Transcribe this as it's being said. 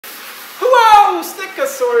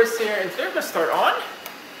Stickasaurus here, and today we're going to start on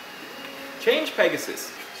Change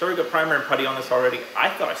Pegasus. So we got primer and putty on this already. I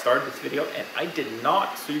thought I started this video, and I did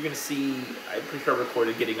not. So you're going to see, I'm pretty sure I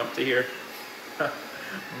recorded getting up to here.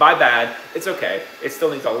 My bad. It's okay. It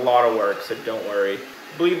still needs a lot of work, so don't worry.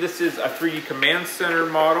 I believe this is a 3D Command Center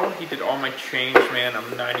model. He did all my Changeman, I'm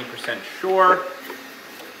 90% sure.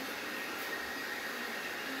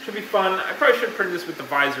 Should be fun. I probably should print this with the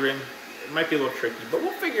visor in. It might be a little tricky, but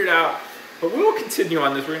we'll figure it out. But we will continue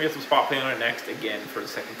on this. We're going to get some spot paint on it next again for the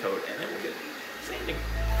second coat, and then we'll get the same thing.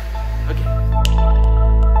 Okay.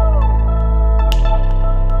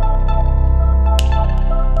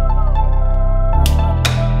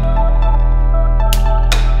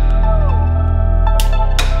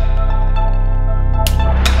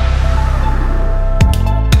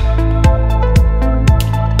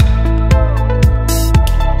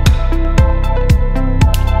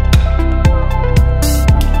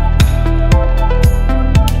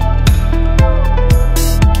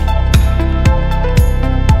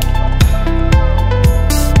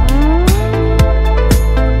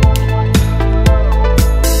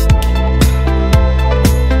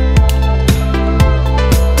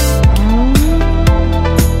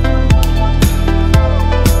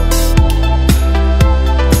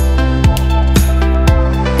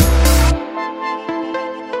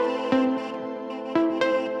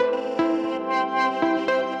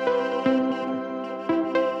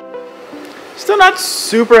 Still not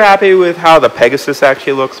super happy with how the Pegasus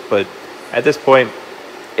actually looks, but at this point,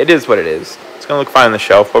 it is what it is. It's going to look fine on the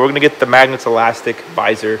shelf, but we're going to get the magnets elastic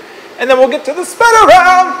visor, and then we'll get to the spin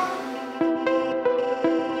around!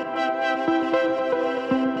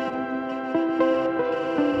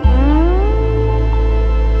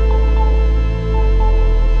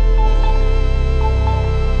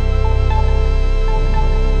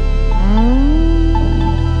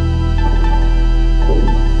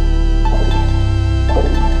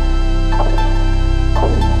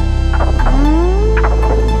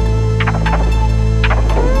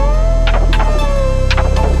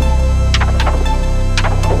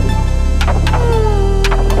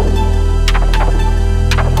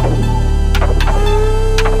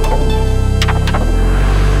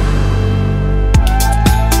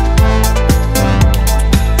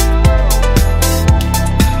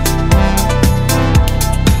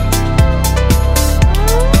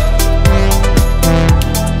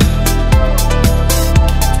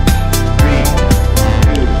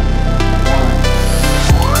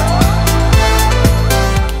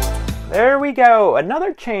 Go,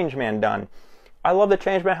 another Changeman done. I love the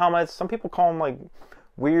Changeman helmets. Some people call them like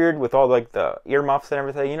weird with all like the earmuffs and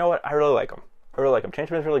everything. You know what? I really like them. I really like them.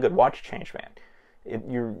 Changeman's really good. Watch Changeman.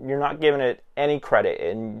 You're not giving it any credit,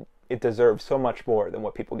 and it deserves so much more than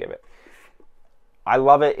what people give it. I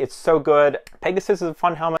love it. It's so good. Pegasus is a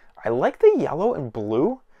fun helmet. I like the yellow and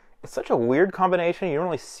blue. It's such a weird combination. You don't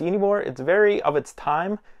really see anymore. It's very of its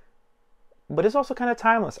time, but it's also kind of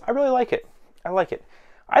timeless. I really like it. I like it.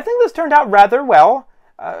 I think this turned out rather well.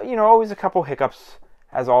 You know, always a couple hiccups,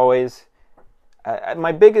 as always.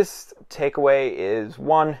 My biggest takeaway is,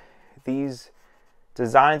 one, these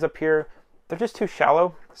designs up here, they're just too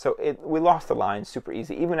shallow. So we lost the lines super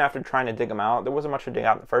easy. Even after trying to dig them out, there wasn't much to dig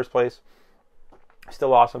out in the first place. Still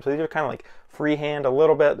lost them. So these are kind of like freehand a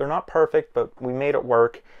little bit. They're not perfect, but we made it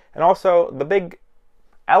work. And also, the big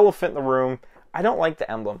elephant in the room, I don't like the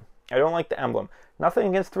emblem. I don't like the emblem. Nothing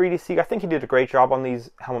against 3DC. I think he did a great job on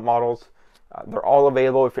these helmet models. They're all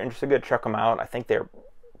available. If you're interested, go check them out. I think they're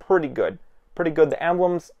pretty good. Pretty good. The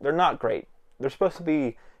emblems, they're not great. They're supposed to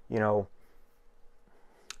be, you know,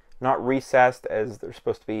 not recessed as they're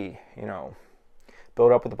supposed to be, you know,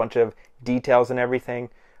 built up with a bunch of details and everything.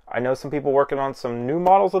 I know some people working on some new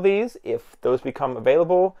models of these. If those become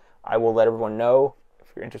available, I will let everyone know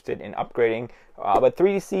if you're interested in upgrading. But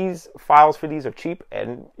 3DC's files for these are cheap,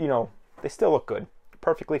 and, you know, they still look good.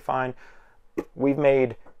 Perfectly fine. We've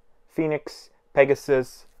made Phoenix,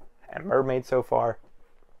 Pegasus, and Mermaid so far.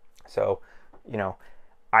 So, you know,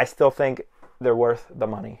 I still think they're worth the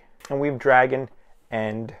money. And we've Dragon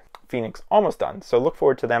and Phoenix almost done. So look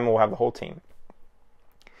forward to them. We'll have the whole team.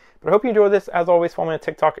 But I hope you enjoyed this. As always, follow me on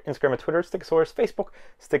TikTok, Instagram, and Twitter, Stickasaurus, Facebook,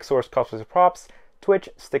 Stickasaurus Cosplays and Props, Twitch,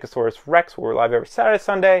 Stickasaurus Rex, where we're live every Saturday,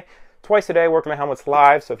 Sunday, twice a day, working on helmets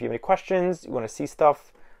live. So if you have any questions, you want to see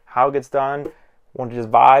stuff, how it gets done, want to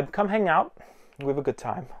just vibe, come hang out. We have a good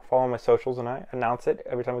time. Follow my socials and I announce it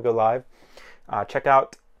every time we go live. Check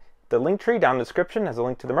out the link tree down in the description. Has a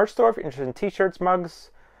link to the merch store if you're interested in t-shirts, mugs,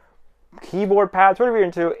 keyboard pads, whatever you're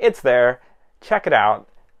into. It's there. Check it out.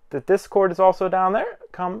 The Discord is also down there.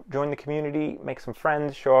 come join the community, make some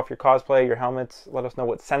friends, show off your cosplay, your helmets, let us know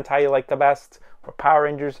what Sentai you like the best, or Power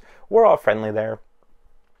Rangers. We're all friendly there.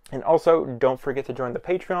 And also, don't forget to join the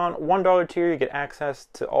Patreon. $1 tier, you get access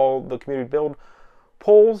to all the community build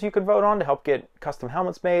polls you could vote on to help get custom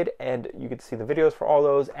helmets made, and you get to see the videos for all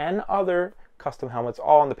those and other custom helmets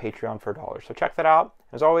all on the Patreon for $1. So check that out.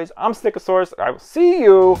 As always, I'm Stickasaurus, and I will see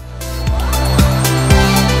you